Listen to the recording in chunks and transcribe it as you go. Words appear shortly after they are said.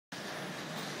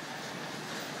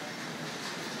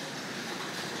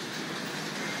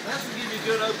This will give you a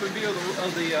good open view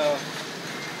of the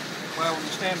well, when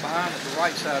you stand behind it, the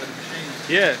right side of the machine.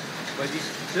 Yeah. But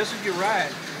this is your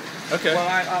rack. Okay. Well,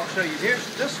 I'll show you. This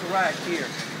is the rack here.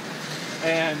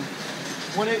 And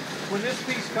when this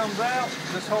piece comes out,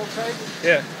 this whole table,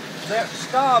 yeah, that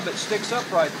stub that sticks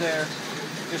up right there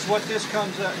is what this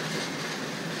comes up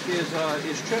is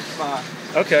tripped by.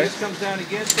 Okay. This comes down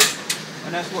against it,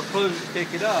 and that's what clues it to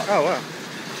pick it up. Oh wow.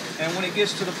 And when it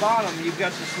gets to the bottom, you've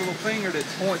got this little finger that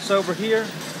points over here.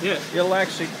 Yeah. It'll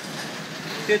actually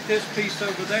hit this piece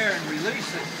over there and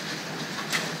release it.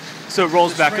 So it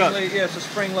rolls back up. Yeah, it's a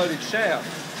spring-loaded shaft.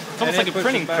 It's almost like a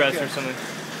printing press or something.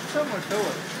 Similar to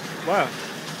it. Wow.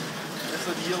 That's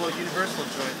a yellow universal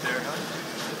joint there, huh?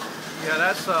 Yeah,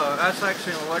 that's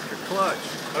actually an electric clutch.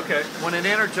 Okay. When it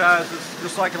energizes,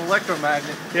 just like an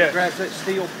electromagnet, yeah, it grabs that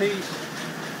steel piece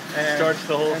and starts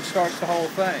the whole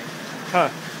thing.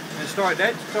 Huh. And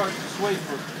that starts the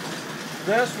sweeper.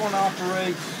 This one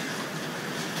operates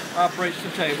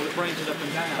the table. It brings it up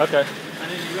and down. Okay.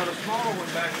 And then you've got a smaller one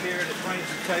back here that brings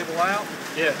the table out.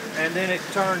 Yeah. And then it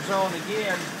turns on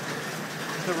again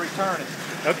to return it.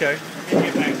 Okay. Get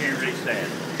you back here and reset.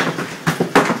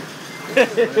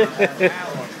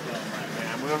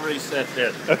 We'll reset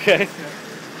this. Okay.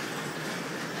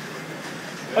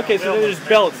 Okay, so there's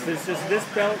belts. There's just this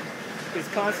belt is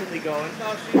constantly going.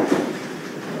 Come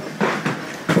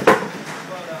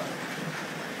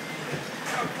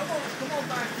on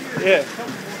back here. Yeah.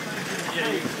 Yeah,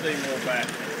 you can see more back.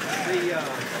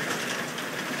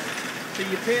 So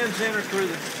your pins enter through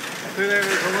there. There's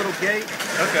a little gate.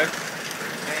 Okay.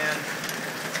 And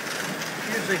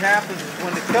usually happens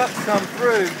when the cups come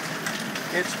through,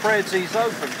 it spreads these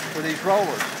open for these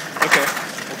rollers. Okay.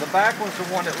 Well, the back one's the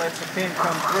one that lets the pin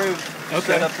come through,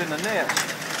 set up in the nest.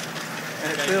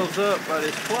 And it fills up by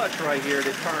this clutch right here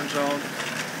that turns it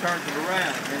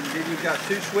around. And then you've got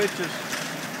two switches.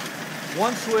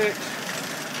 One switch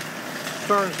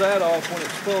turns that off when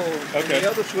it's full, and the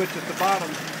other switch at the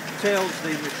bottom tells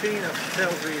the machine,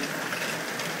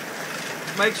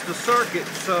 makes the circuit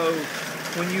so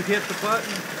when you hit the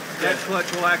button, that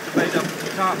clutch will activate up at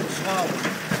the top and slow it.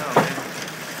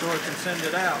 So it can send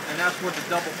it out, and that's what the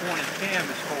double pointed cam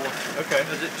is for. Okay.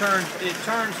 Because it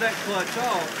turns that clutch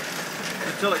off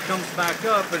until it comes back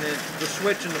up, and the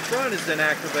switch in the front is then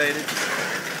activated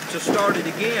to start it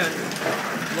again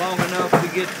long enough to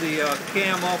get the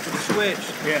cam off of the switch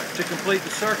to complete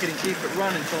the circuit and keep it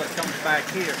running until it comes back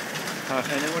here.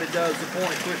 And then when it does, the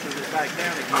point pushes it back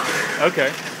down again.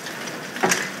 Okay.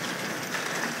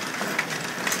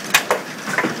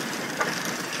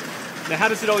 Now, how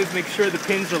does it always make sure the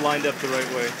pins are lined up the right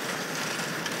way?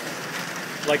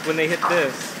 Like when they hit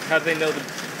this, how do they know the...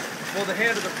 Well, the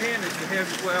head of the pin is the head,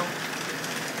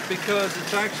 because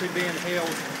it's actually being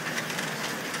held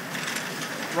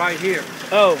right here.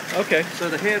 Oh, okay. So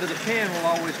the head of the pin will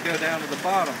always go down to the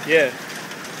bottom. Yeah.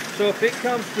 So if it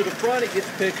comes to the front, it gets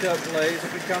picked up and lays.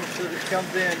 If it comes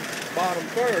in bottom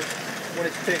first, when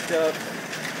it's picked up,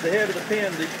 the head of the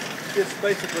pin is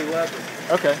basically level.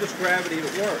 Okay. It's just gravity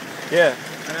that works. Yeah.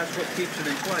 And that's what keeps it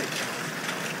in place.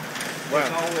 Wow.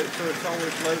 So it's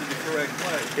always loaded the correct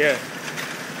way. Yeah.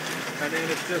 And then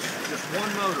it's just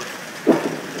one motor.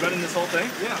 Running this whole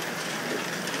thing? Yeah.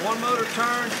 One motor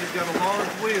turns, you've got a large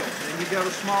wheel. Then you've got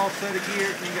a small set of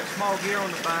gears, and you've got small gear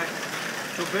on the back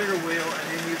to a bigger wheel, and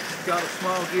then you've got a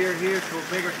small gear here to a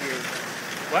bigger gear.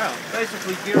 Wow.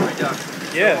 Basically gear reduction.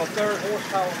 Yeah. So a 3rd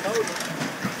horsepower motor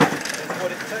is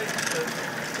what it takes to...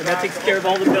 And that takes care of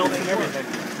all the belts and everything.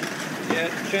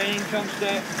 Yeah, the chain comes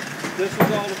down. This is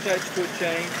all attached to a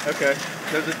chain. Okay.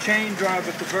 There's a chain drive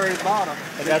at the very bottom.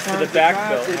 And that's for the back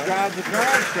belt. It drives the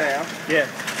drive shaft. Yeah.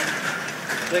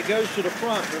 That goes to the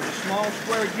front. There's a small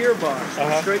square gearbox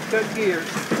with straight cut gears.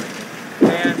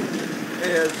 And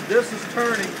as this is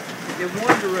turning in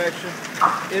one direction,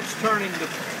 it's turning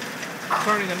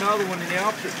another one in the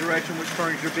opposite direction, which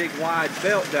turns your big wide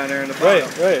belt down there in the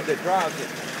bottom that drives it.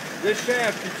 This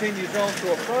shaft continues on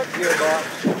to a front gearbox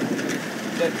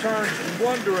that turns in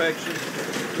one direction.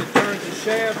 It turns the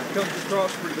shaft, comes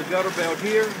across for the gutter belt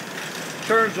here,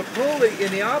 turns a pulley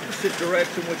in the opposite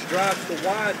direction, which drives the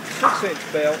wide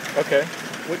 6-inch belt. Okay.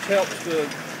 Which helps to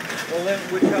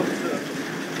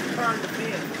turn the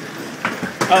pin.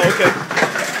 Oh, okay.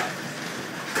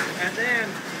 And then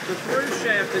the through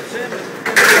shaft that's in the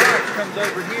box comes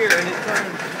over here, and it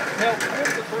helps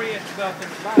with the 3-inch belt in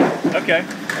the back. Okay.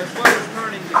 As well as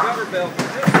turning the gutter belt to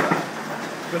this side.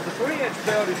 Because the 3-inch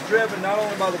belt is driven not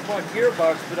only by the front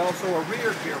gearbox, but also a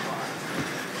rear gearbox,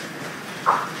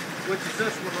 which is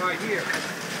this one right here.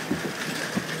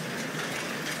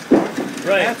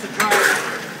 Right. That's a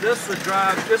drive. this is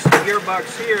the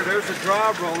gearbox here. There's a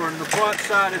drive roller, and the front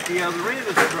side at the other end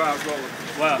is a drive roller.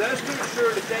 Wow. That's to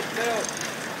ensure that belt,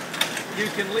 you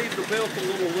can leave the belt a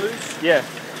little loose. Yeah.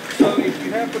 So if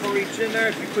you happen to reach in there,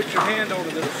 if you put your hand on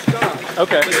it, it'll stop.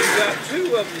 Okay. But you've got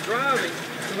two of them driving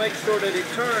to make sure that it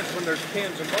turns when there's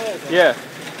pins and balls on it. Yeah.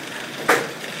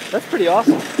 That's pretty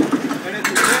awesome. And if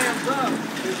it jams up,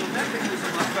 there's a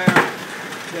mechanism up there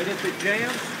that if it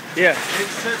jams, yeah, it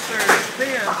sits there and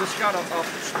spins. It's got a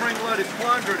spring-loaded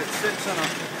plunger that sits in a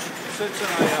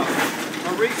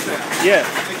recess. Yeah.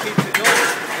 And keeps it going.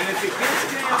 And if it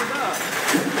gets jammed up,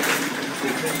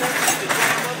 if it happens to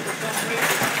jam up for some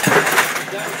reason,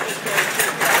 that's just going to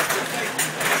take off the safety.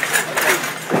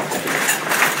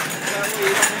 That way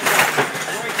you don't end up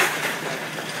breaking it.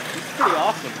 It's pretty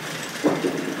awesome.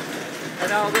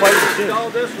 And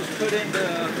all this was put into,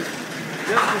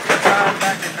 this was designed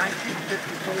back in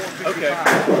 1954, 55. Okay.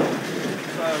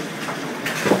 So,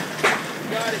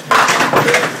 got it like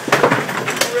this,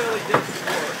 it really did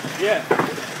some work. Yeah.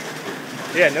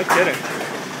 Yeah, no kidding.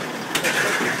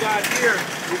 What you've got here,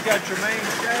 you've got your main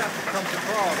shaft that comes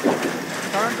across,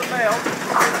 turns the belt,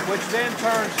 which then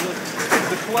turns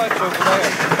the clutch over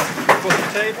there for the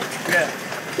table. Yeah.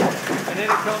 And then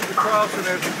it comes across and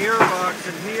there's a gearbox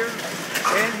in here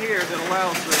and here that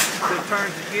allows that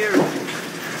turns the gears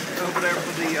over there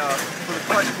for the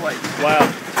clutch plate. Wow.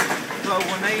 So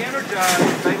when they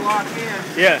energize, they lock in.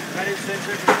 Yeah. And it sends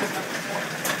everything up.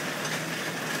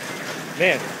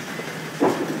 Man.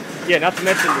 Yeah, not to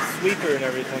mention the sweeper and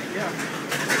everything. Yeah.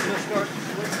 Just start the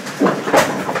sweeper.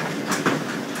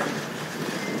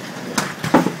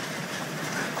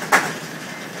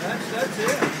 That's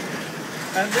it.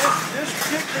 And this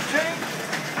particular chain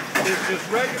is just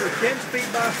regular 10-speed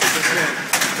bicycle chain.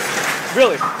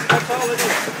 Really? That's all it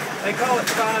is. They call it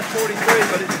 543,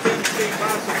 but it's 10-speed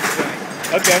bicycle chain.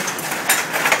 Okay.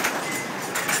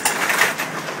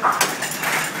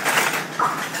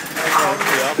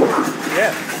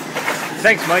 Yeah.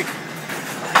 Thanks, Mike.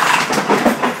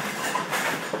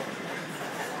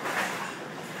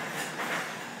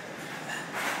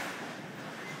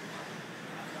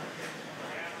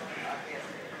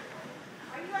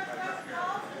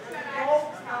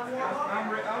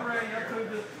 I'm ready. I told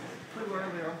you too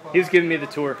earlier. He was giving me the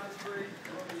tour.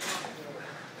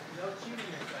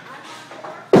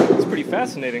 It's pretty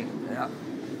fascinating. Yeah.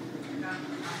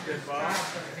 Good, Bob.